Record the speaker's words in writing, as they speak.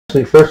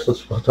First,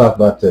 let's talk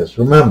about this.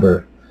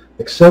 Remember,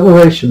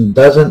 acceleration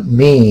doesn't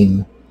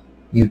mean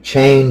you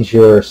change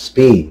your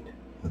speed.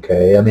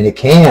 Okay, I mean it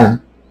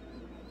can,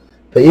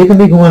 but you can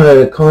be going at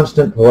a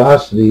constant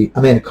velocity,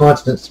 a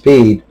constant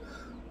speed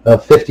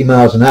of 50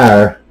 miles an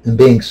hour and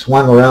being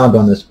swung around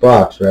on this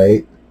box,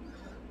 right?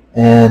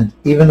 And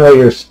even though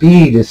your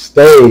speed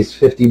stays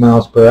 50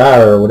 miles per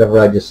hour, or whatever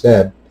I just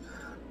said,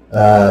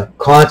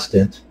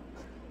 constant,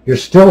 you're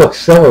still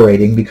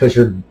accelerating because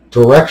your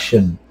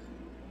direction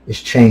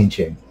is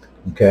changing,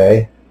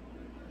 okay?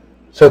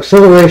 So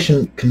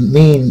acceleration can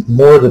mean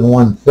more than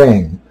one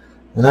thing,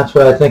 and that's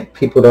what I think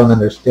people don't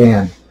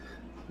understand,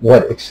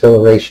 what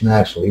acceleration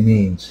actually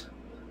means.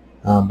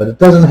 But it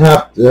doesn't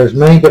have to, there's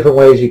many different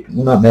ways you can,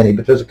 well, not many,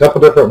 but there's a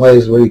couple different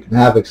ways where you can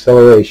have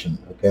acceleration,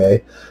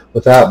 okay,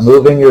 without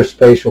moving your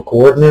spatial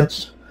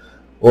coordinates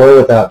or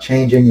without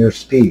changing your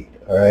speed,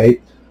 all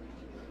right?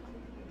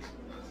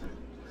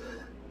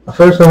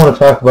 First, I want to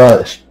talk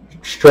about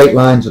straight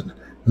lines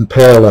and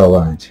parallel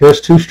lines. Here's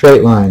two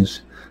straight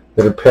lines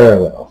that are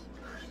parallel.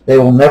 They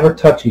will never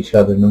touch each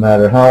other no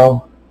matter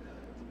how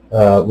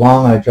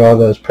long I draw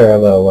those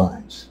parallel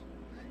lines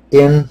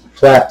in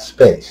flat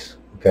space,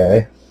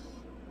 okay?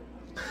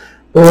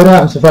 But what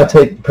happens if I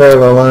take the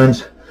parallel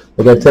lines,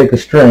 like I take a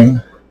string,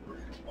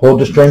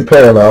 hold the string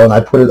parallel, and I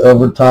put it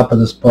over the top of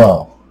this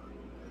ball,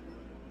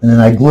 and then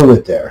I glue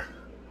it there.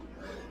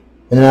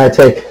 And then I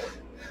take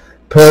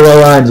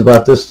parallel lines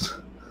about this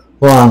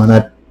long, and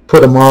I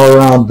put them all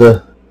around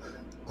the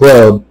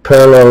globe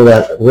parallel to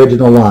that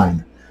original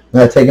line.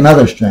 And I take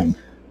another string,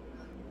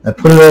 I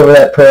put it over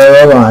that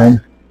parallel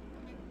line,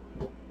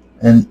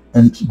 and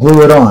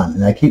glue it on,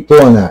 and I keep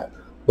doing that.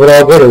 What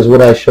I'll get is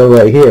what I show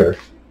right here.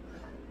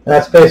 And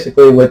that's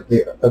basically what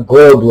a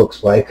globe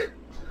looks like.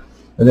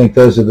 I think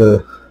those are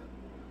the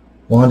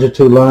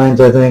longitude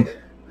lines, I think.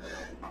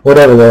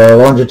 Whatever they are,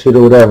 longitude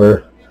or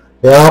whatever.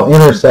 They all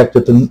intersect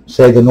at,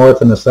 say, the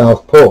North and the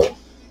South Pole.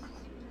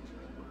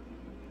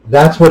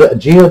 That's what a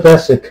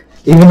geodesic,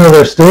 even though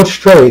they're still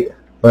straight,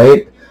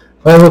 right?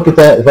 If I look at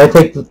that, if I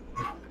take the,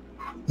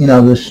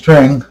 the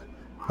string,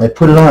 I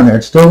put it on there,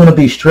 it's still going to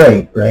be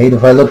straight, right?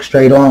 If I look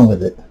straight on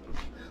with it.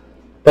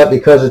 But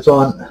because it's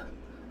on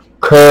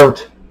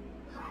curved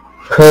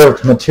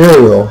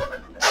material,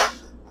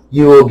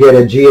 you will get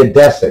a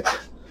geodesic.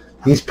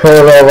 These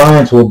parallel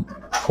lines will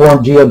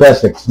form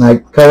geodesics, and I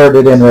colored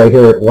it in right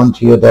here at one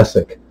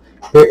geodesic.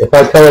 Here, if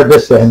I colored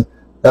this in,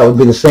 that would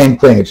be the same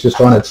thing, it's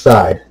just on its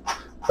side.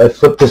 If I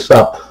flip this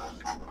up,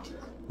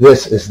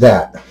 this is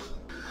that.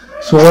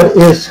 So what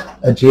is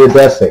a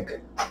geodesic?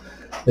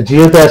 A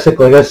geodesic,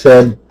 like I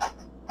said,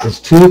 is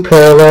two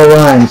parallel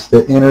lines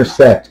that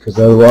intersect, because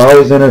they will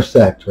always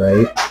intersect,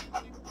 right?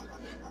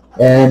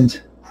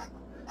 And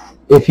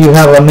if you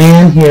have a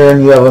man here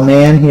and you have a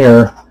man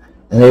here,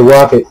 and they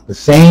walk at the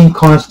same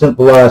constant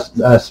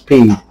velocity,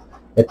 speed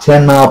at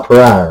 10 miles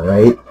per hour,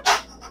 right?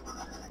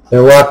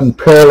 They're walking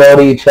parallel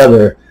to each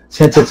other.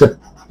 Since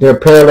they're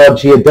parallel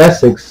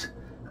geodesics,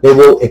 they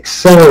will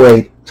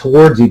accelerate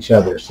towards each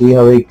other. See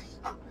how they...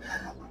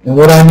 And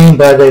what I mean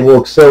by they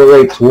will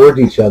accelerate toward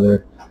each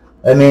other,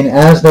 I mean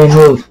as they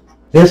move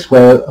this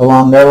way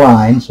along their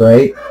lines,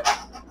 right,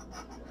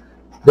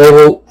 they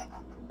will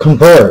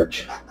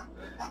converge.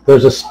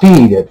 There's a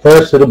speed. At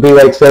first it'll be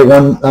like, say,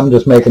 I'm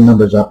just making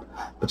numbers up,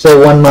 but say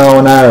 1 mile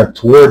an hour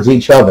towards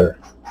each other.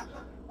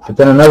 But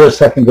then another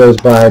second goes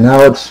by, now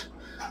it's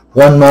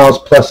 1 mile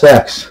plus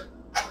x.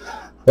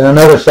 Then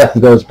another second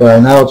goes by,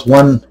 now it's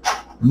 1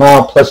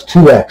 mile plus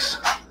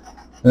 2x.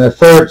 And the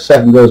third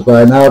second goes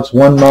by, now it's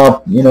 1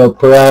 mile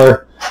per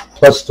hour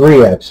plus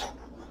 3x.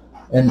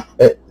 And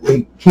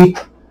they keep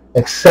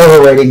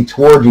accelerating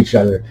toward each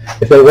other.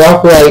 If they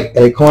walk right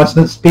at a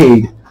constant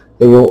speed,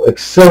 they will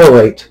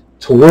accelerate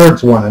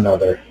towards one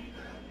another.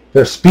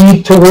 Their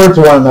speed towards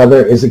one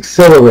another is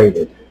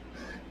accelerated.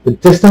 The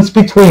distance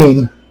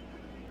between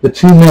the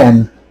two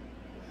men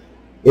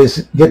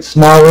gets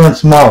smaller and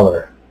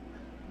smaller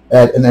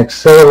at an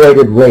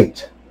accelerated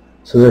rate.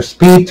 So their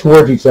speed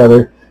towards each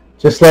other,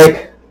 just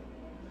like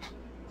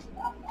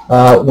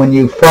when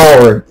you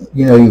fall,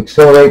 you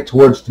accelerate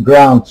towards the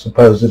ground,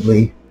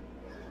 supposedly,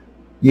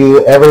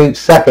 every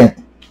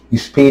second you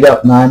speed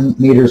up 9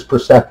 meters per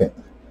second.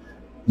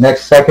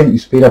 Next second you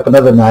speed up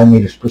another 9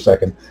 meters per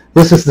second.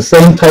 This is the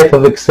same type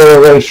of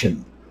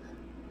acceleration.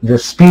 Your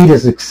speed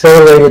is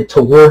accelerated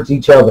towards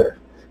each other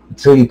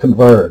until you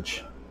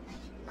converge.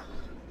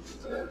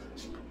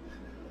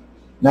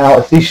 Now,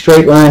 if these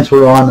straight lines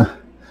were on,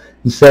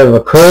 instead of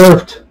a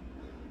curved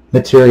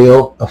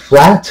material, a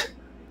flat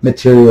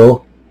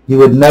material,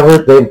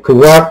 they could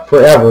walk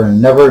forever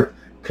and never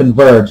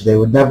converge. They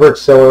would never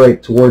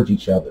accelerate towards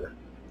each other,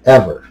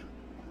 ever.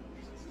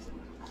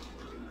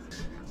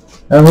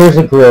 Now here's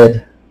a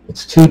grid.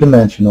 It's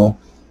two-dimensional.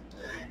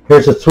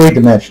 Here's a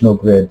three-dimensional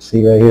grid.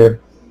 See right here?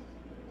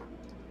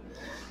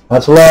 Now,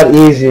 it's a lot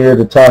easier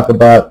to talk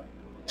about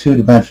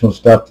two-dimensional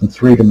stuff than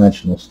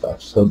three-dimensional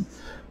stuff. So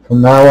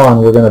from now on,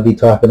 we're going to be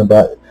talking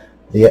about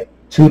the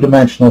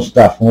two-dimensional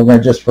stuff, and we're going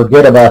to just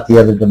forget about the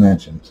other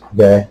dimensions,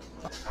 okay?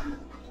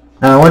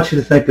 Now I want you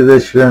to think of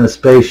this, you're in a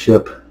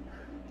spaceship.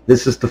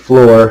 This is the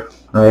floor,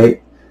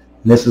 right?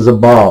 And this is a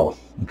ball,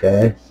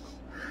 okay?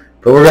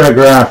 But we're going to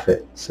graph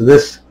it. So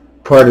this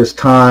part is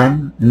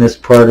time, and this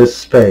part is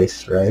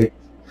space, right?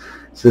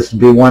 So this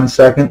would be 1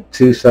 second,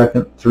 2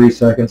 seconds, 3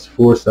 seconds,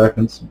 4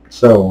 seconds,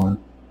 so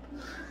on.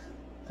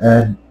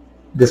 And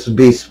this would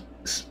be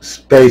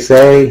space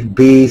A,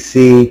 B,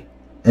 C,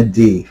 and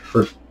D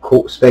for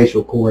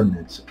spatial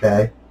coordinates,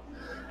 okay?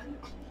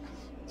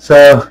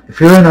 So if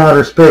you're in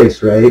outer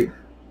space, right,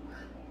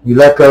 you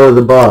let go of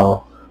the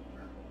ball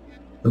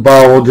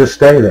will just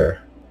stay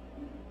there.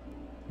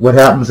 What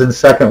happens in the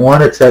second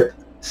one? It's at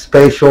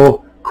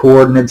spatial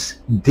coordinates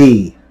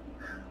D.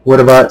 What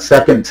about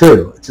second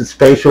two? It's at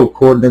spatial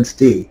coordinates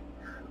D.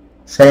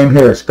 Same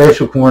here,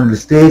 spatial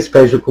coordinates D,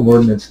 spatial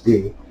coordinates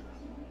D.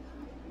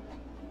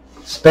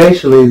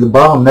 Spatially, the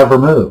ball never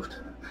moved.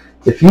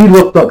 If you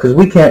looked up, because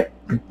we can't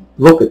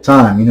look at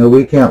time, you know,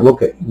 we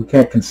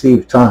can't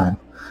conceive time.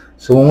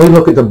 So when we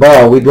look at the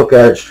ball, we'd look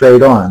at it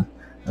straight on.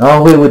 And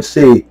all we would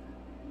see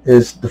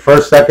is the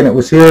first second it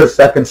was here, the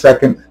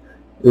second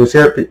it was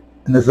here,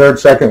 and the third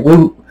second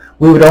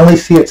we would only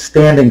see it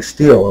standing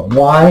still. And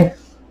why?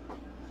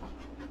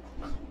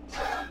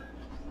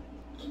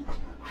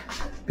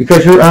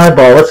 Because your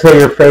eyeball, let's say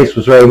your face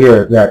was right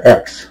here, that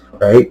X,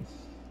 right?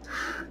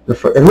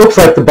 It looks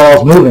like the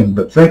ball's moving,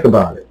 but think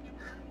about it.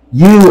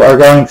 You are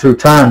going through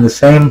time the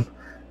same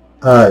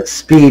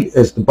speed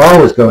as the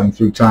ball is going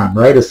through time,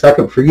 right? A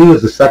second for you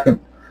is a second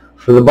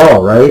for the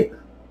ball, right?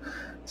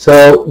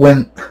 So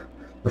when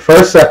the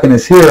first second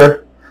is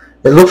here,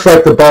 it looks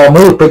like the ball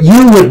moved, but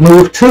you would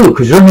move too,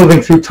 because you're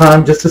moving through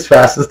time just as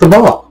fast as the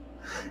ball.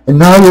 And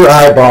now your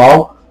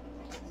eyeball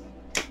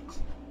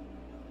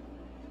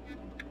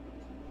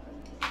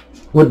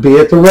would be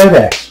at the red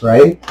X,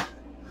 right?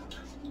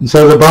 And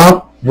so the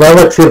ball,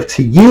 relative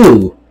to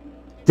you,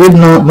 did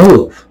not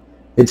move.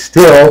 It's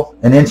still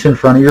an inch in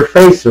front of your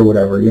face or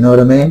whatever, you know what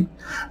I mean?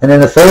 And then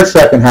the third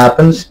second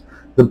happens,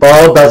 the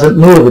ball doesn't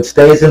move. It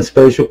stays in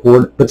spatial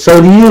coordinates, but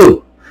so do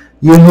you.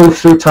 You move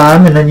through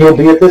time, and then you'll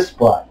be at this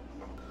spot.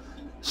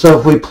 So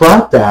if we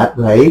plot that,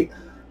 right,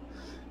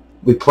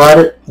 we plot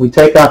it, we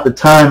take out the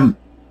time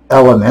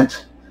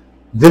element,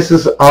 this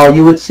is all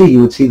you would see.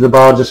 You would see the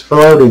ball just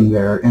floating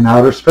there in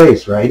outer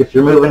space, right? If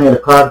you're moving at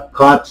a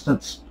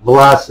constant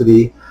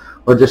velocity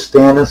or just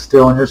standing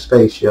still in your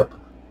spaceship,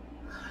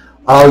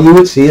 all you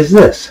would see is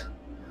this,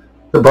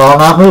 the ball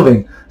not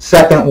moving.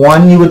 Second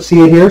one, you would see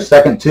it here.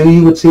 Second two,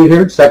 you would see it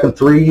here. Second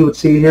three, you would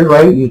see it here,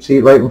 right? You'd see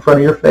it right in front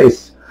of your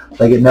face,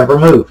 like it never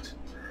moved.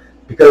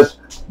 Because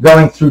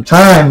going through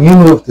time, you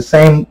move the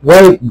same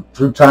way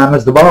through time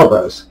as the ball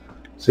does.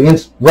 So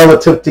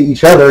relative to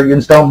each other, you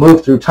just don't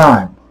move through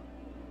time.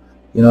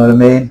 You know what I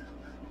mean?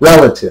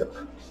 Relative.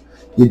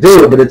 You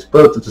do, but it's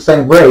both at the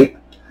same rate,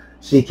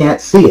 so you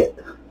can't see it.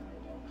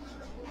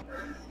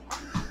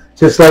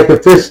 Just like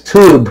if this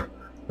tube,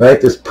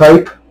 right, this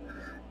pipe,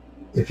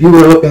 if you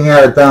were looking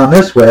at it down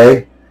this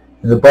way,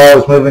 and the ball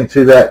was moving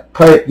through that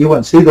pipe, you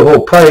wouldn't see the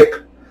whole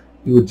pipe.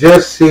 You would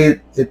just see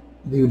it.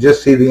 You would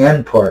just see the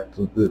end part,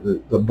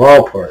 the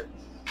ball part.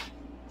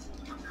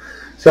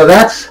 So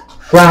that's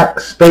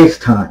flat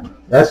space-time.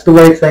 That's the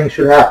way things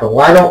should happen.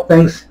 Why don't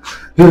things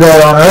do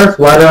that on Earth?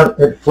 Why don't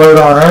it float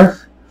on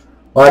Earth?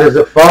 Why does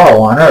it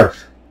fall on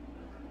Earth?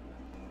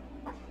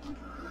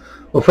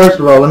 Well, first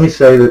of all, let me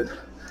say that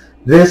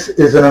this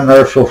is an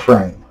inertial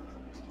frame.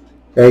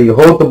 Okay, you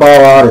hold the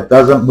ball out, it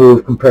doesn't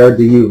move compared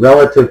to you,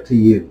 relative to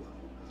you.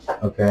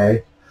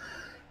 Okay,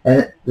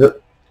 and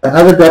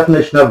another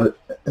definition of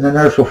an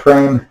inertial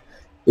frame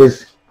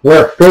is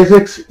where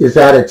physics is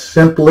at its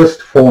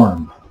simplest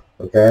form.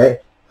 Okay,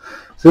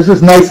 so this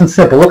is nice and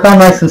simple. Look how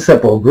nice and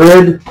simple.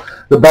 Grid,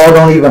 the ball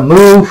don't even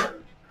move.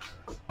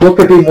 What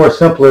could be more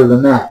simpler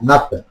than that?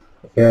 Nothing.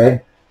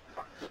 Okay,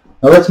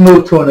 now let's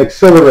move to an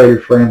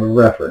accelerated frame of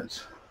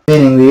reference,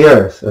 meaning the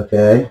Earth.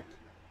 Okay,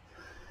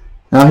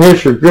 now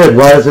here's your grid.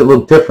 Why does it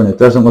look different? It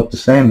doesn't look the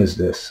same as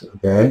this.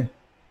 Okay,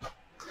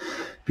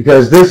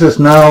 because this is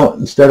now,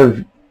 instead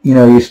of, you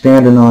know, you're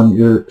standing on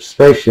your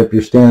spaceship,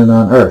 you're standing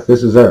on Earth.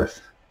 This is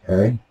Earth,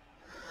 okay?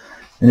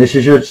 And this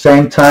is your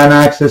same time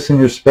axis and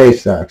your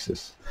space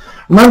axis.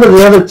 Remember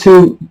the other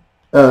two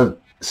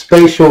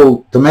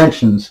spatial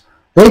dimensions,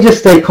 they just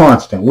stay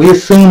constant. We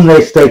assume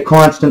they stay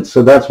constant,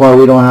 so that's why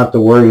we don't have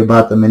to worry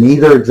about them in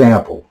either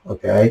example,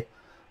 okay?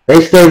 They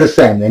stay the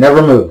same. They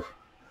never move.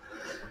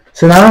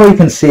 So now we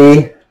can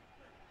see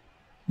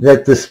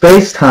that the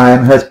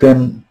space-time has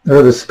been,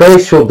 or the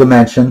spatial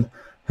dimension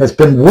has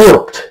been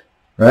warped.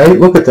 Right?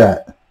 Look at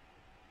that.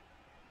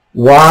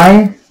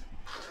 Why?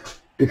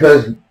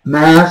 Because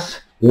mass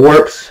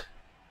warps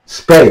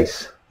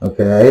space.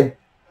 Okay?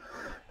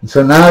 And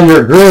so now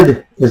your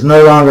grid is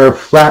no longer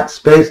flat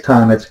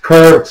space-time. It's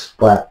curved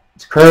flat.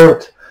 It's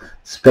curved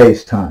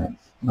space-time.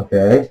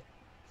 Okay?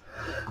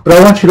 But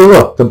I want you to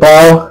look. The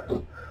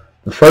ball,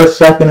 the first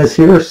second is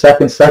here,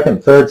 second,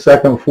 third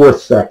second,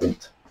 fourth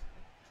second.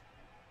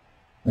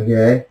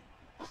 Okay?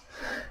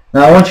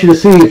 Now I want you to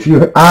see, if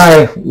your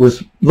eye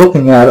was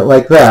looking at it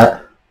like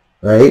that,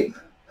 right?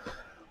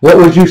 what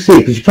would you see?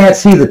 Because you can't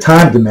see the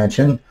time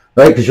dimension,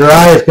 right? Because your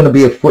eye is going to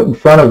be a foot in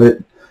front of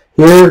it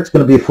here. It's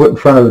going to be a foot in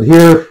front of it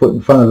here, foot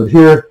in front of it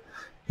here.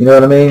 You know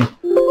what I mean?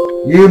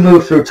 You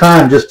move through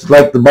time just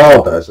like the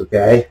ball does,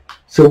 okay?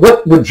 So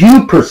what would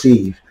you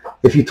perceive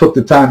if you took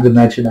the time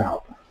dimension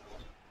out?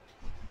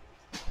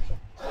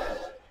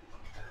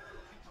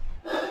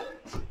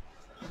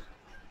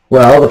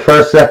 Well, the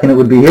first second it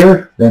would be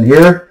here, then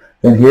here,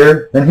 then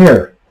here, then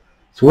here.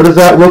 So what does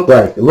that look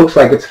like? It looks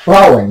like it's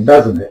falling,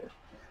 doesn't it?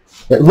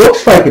 It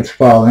looks like it's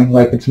falling,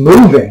 like it's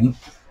moving,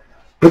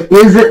 but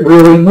is it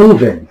really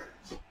moving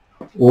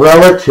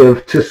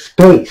relative to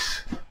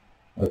space?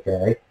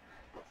 Okay.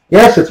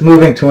 Yes, it's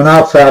moving to an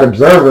outside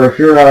observer. If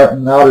you're out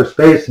in outer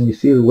space and you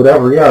see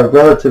whatever, yeah,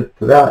 relative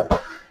to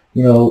that,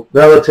 you know,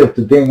 relative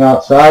to being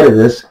outside of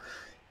this,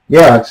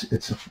 yeah,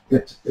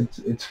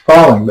 it's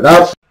falling.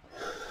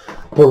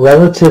 But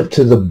relative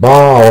to the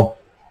ball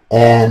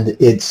and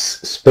its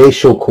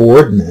spatial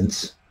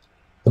coordinates,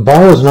 the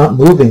ball is not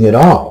moving at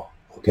all.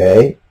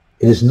 Okay,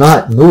 it is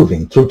not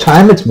moving through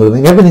time. It's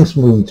moving. Everything's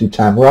moving through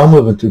time. We're all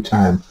moving through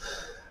time.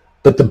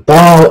 But the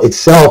ball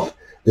itself,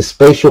 the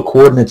spatial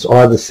coordinates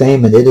are the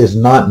same, and it is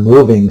not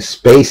moving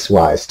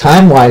space-wise.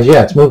 Time-wise,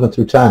 yeah, it's moving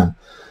through time.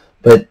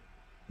 But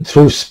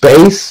through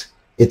space,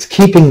 it's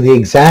keeping the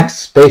exact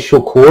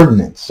spatial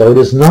coordinates. So it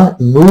is not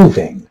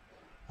moving,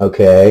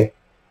 okay?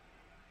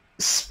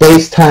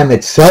 Space-time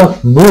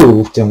itself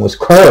moved and was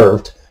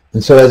curved,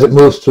 and so as it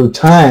moves through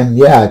time,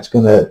 yeah, it's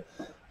going to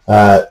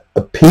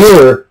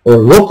appear or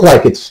look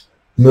like it's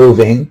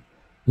moving,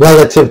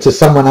 relative to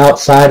someone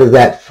outside of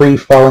that free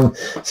falling.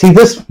 See,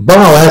 this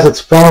ball, as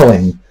it's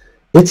falling,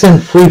 it's in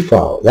free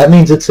fall. That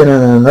means it's in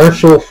an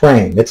inertial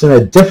frame. It's in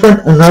a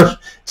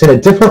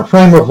different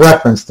frame of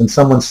reference than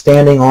someone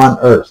standing on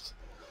Earth.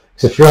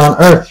 Because if you're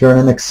on Earth, you're in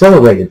an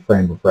accelerated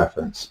frame of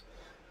reference.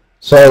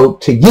 So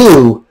to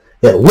you,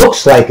 it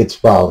looks like it's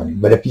falling.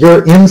 But if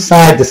you're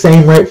inside the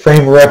same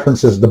frame of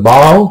reference as the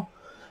ball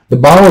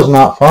is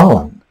not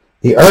falling.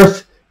 The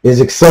Earth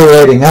is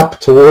accelerating up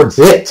towards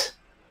it.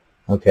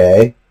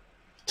 Okay,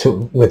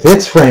 with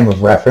its frame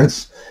of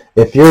reference.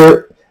 If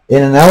you're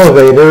in an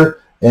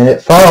elevator and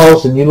it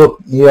falls and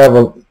you have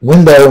a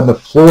window in the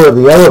floor of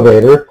the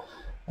elevator,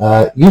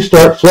 you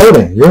start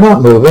floating. You're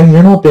not moving.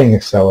 You're not being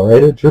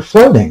accelerated. You're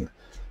floating.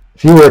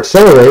 If you were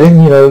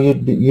accelerating, you know,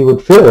 you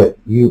would feel it.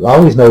 You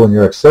always know when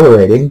you're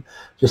accelerating.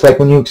 Just like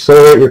when you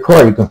accelerate your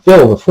car, you can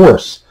feel the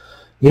force.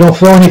 You don't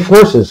feel any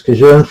forces because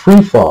you're in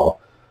free fall.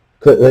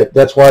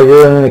 That's why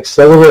you're in an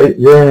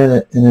you're in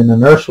an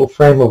inertial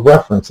frame of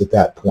reference at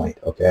that point,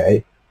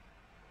 okay?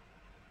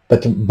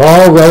 But the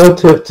ball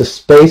relative to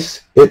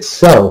space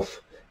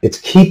itself, it's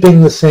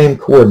keeping the same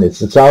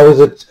coordinates. It's always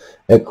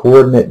at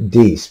coordinate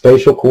D,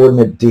 spatial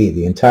coordinate D,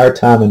 the entire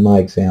time in my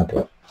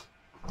example.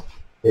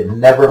 It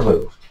never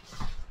moved.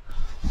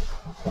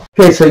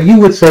 Okay, so you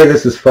would say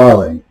this is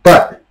falling,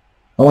 but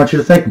I want you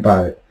to think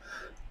about it.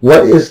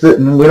 What is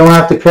and we don't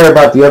have to care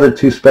about the other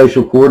two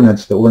spatial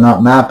coordinates that we're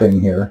not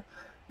mapping here,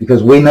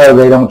 because we know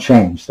they don't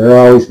change. They're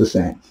always the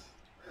same.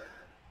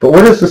 But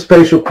what is the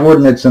spatial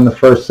coordinates in the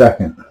first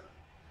second?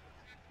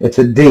 It's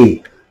a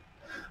D.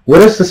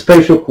 What is the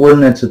spatial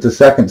coordinates at the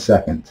second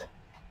second?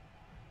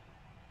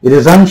 It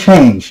is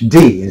unchanged,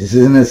 D. It is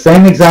in the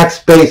same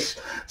exact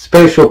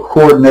spatial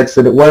coordinates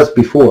that it was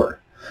before.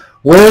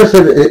 Where is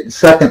it at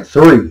second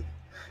 3?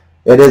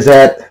 It is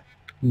at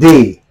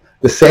D.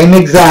 The same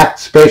exact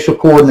spatial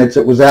coordinates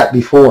it was at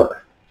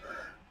before.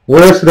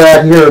 Where is it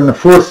at here in the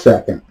fourth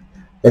second?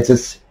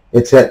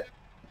 It's at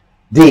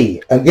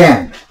D.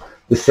 Again,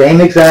 the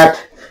same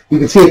exact. You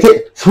can see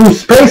it through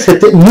space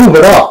it didn't move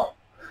at all.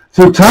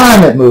 Through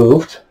time it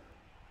moved.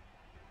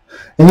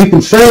 And you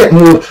can say it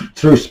moved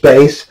through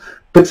space,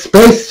 but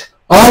space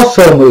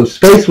also moved.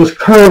 Space was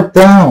curved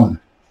down.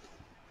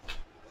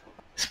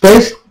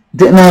 Space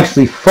didn't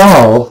actually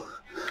fall.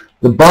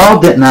 The ball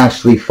didn't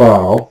actually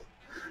fall.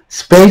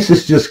 Space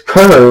is just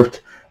curved,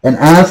 and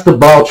as the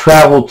ball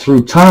traveled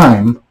through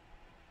time,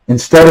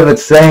 instead of it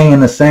staying in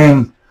the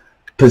same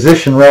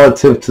position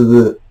relative to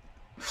the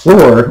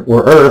floor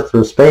or Earth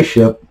or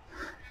spaceship,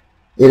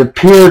 it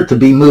appeared to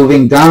be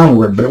moving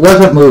downward, but it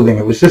wasn't moving.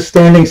 It was just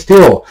standing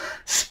still.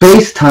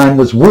 Space-time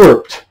was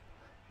warped.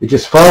 It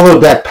just followed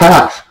that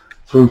path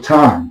through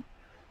time.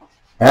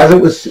 As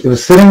it was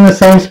sitting in the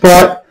same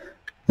spot,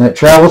 and it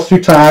travels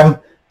through time,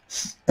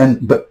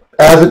 but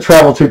as it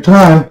traveled through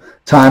time,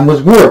 time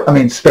was warped. I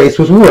mean, space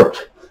was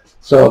warped.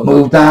 So it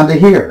moved down to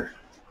here.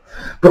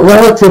 But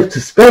relative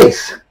to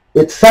space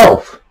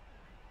itself,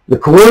 the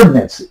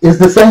coordinates is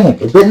the same.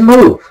 It didn't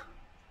move.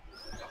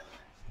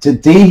 It's a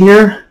D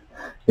here.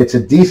 It's a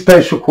D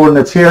spatial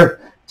coordinates here.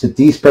 It's a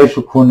D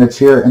spatial coordinates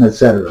here, and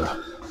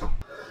etc.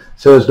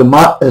 So as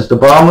the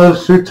ball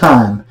moves through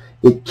time,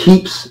 it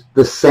keeps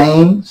the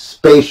same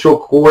spatial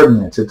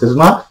coordinates. It does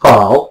not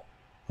fall.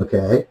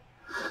 Okay.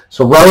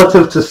 So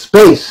relative to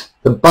space,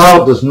 the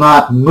ball does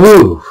not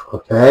move.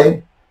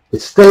 Okay.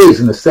 It stays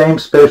in the same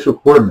spatial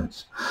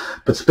coordinates.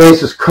 But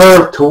space is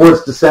curved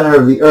towards the center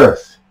of the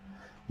Earth.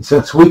 And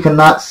since we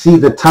cannot see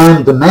the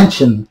time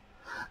dimension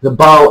the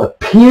ball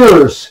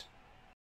appears